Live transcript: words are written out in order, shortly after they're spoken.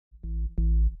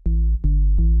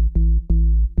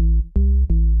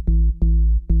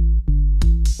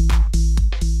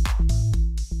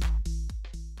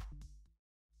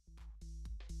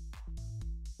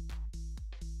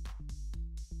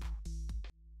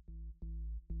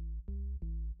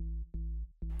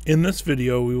In this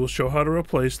video, we will show how to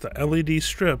replace the LED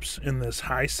strips in this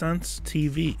Hisense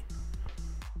TV.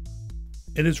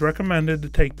 It is recommended to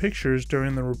take pictures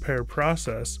during the repair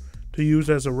process to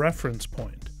use as a reference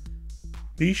point.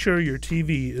 Be sure your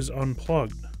TV is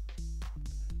unplugged.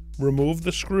 Remove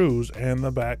the screws and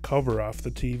the back cover off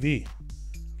the TV.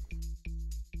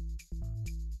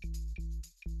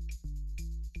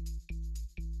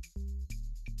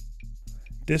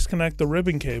 Disconnect the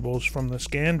ribbon cables from the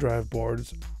scan drive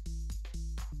boards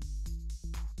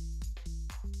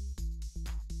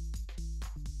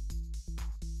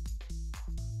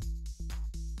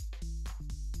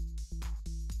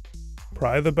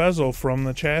Pry the bezel from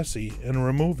the chassis and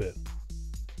remove it.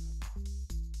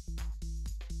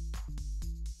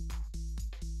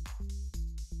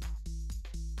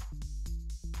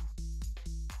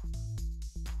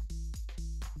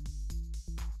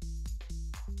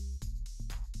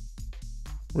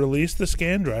 Release the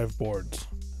scan drive boards,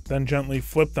 then gently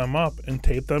flip them up and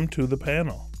tape them to the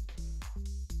panel.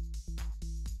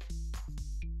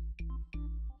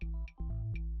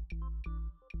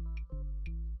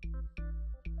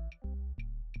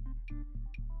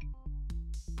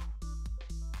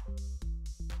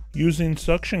 Using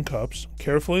suction cups,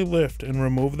 carefully lift and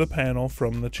remove the panel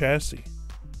from the chassis.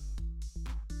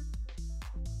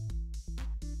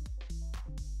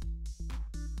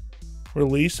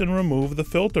 Release and remove the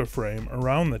filter frame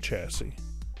around the chassis.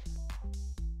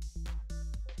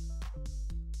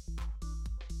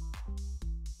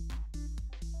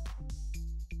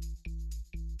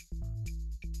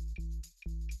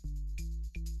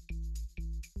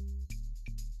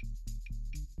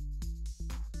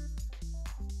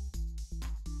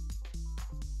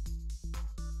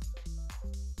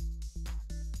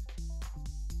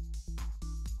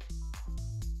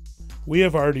 We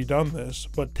have already done this,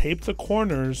 but tape the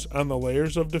corners on the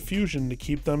layers of diffusion to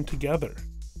keep them together.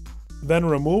 Then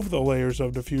remove the layers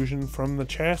of diffusion from the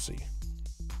chassis.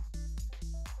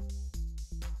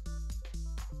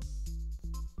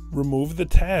 Remove the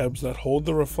tabs that hold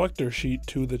the reflector sheet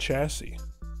to the chassis.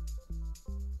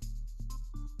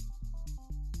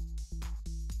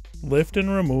 Lift and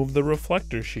remove the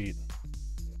reflector sheet.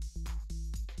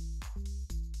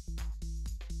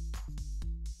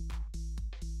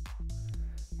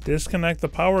 Disconnect the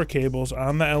power cables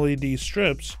on the LED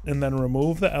strips and then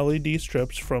remove the LED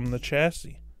strips from the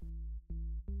chassis.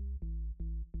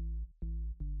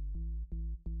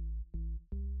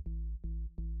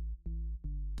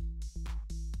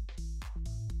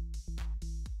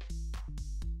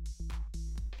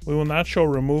 We will not show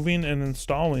removing and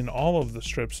installing all of the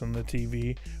strips in the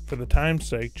TV for the time's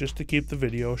sake, just to keep the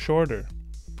video shorter.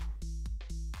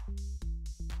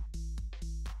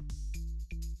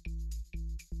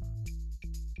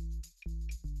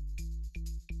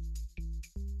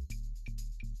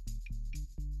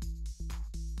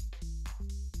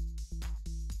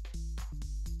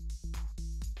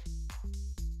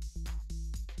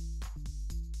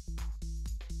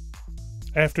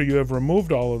 After you have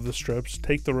removed all of the strips,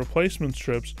 take the replacement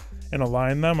strips and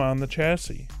align them on the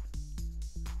chassis.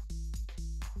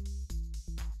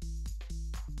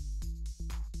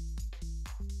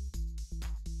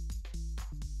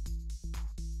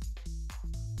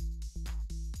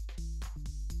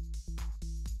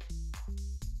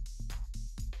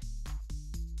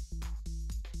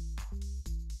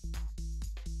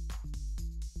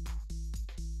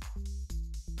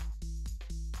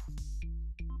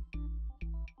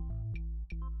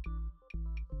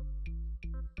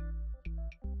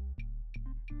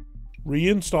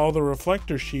 Reinstall the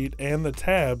reflector sheet and the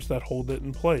tabs that hold it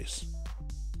in place.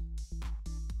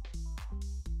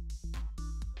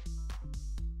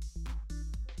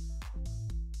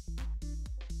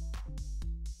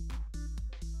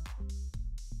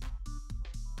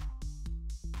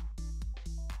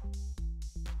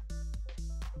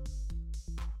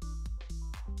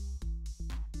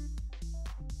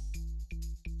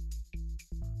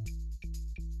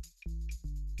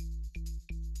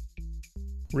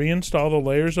 Reinstall the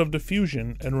layers of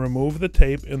diffusion and remove the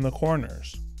tape in the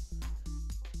corners.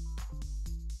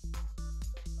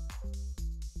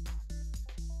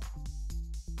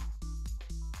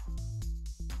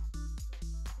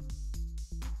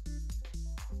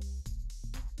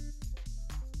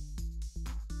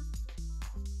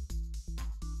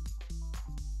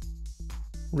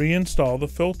 Reinstall the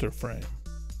filter frame.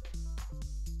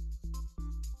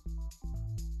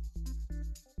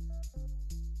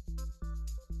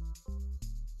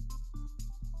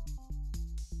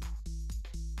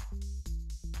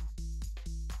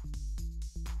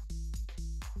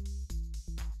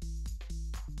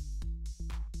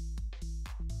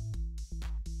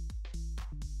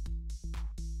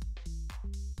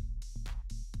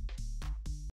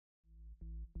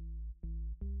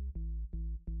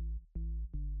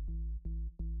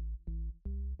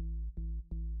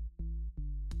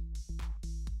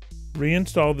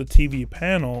 Reinstall the TV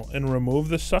panel and remove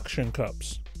the suction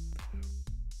cups.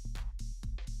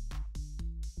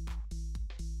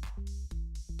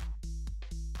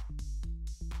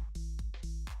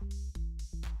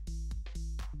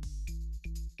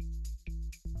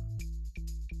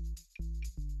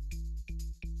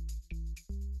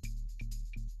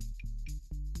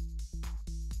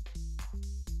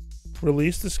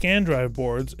 Release the scan drive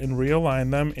boards and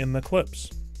realign them in the clips.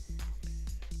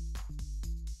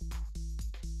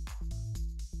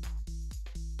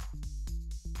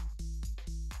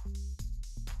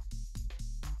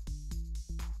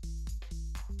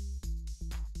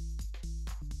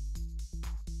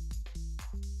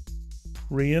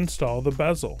 Reinstall the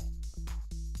bezel.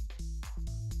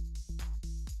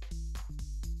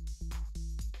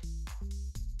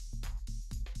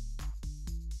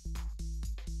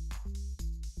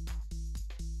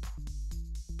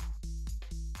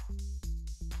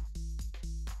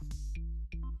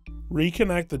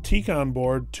 Reconnect the T-con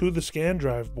board to the scan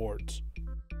drive boards.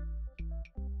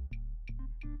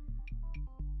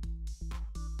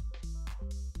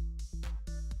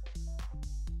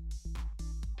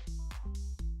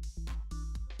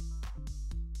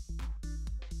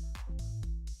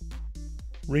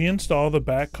 Reinstall the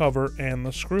back cover and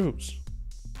the screws.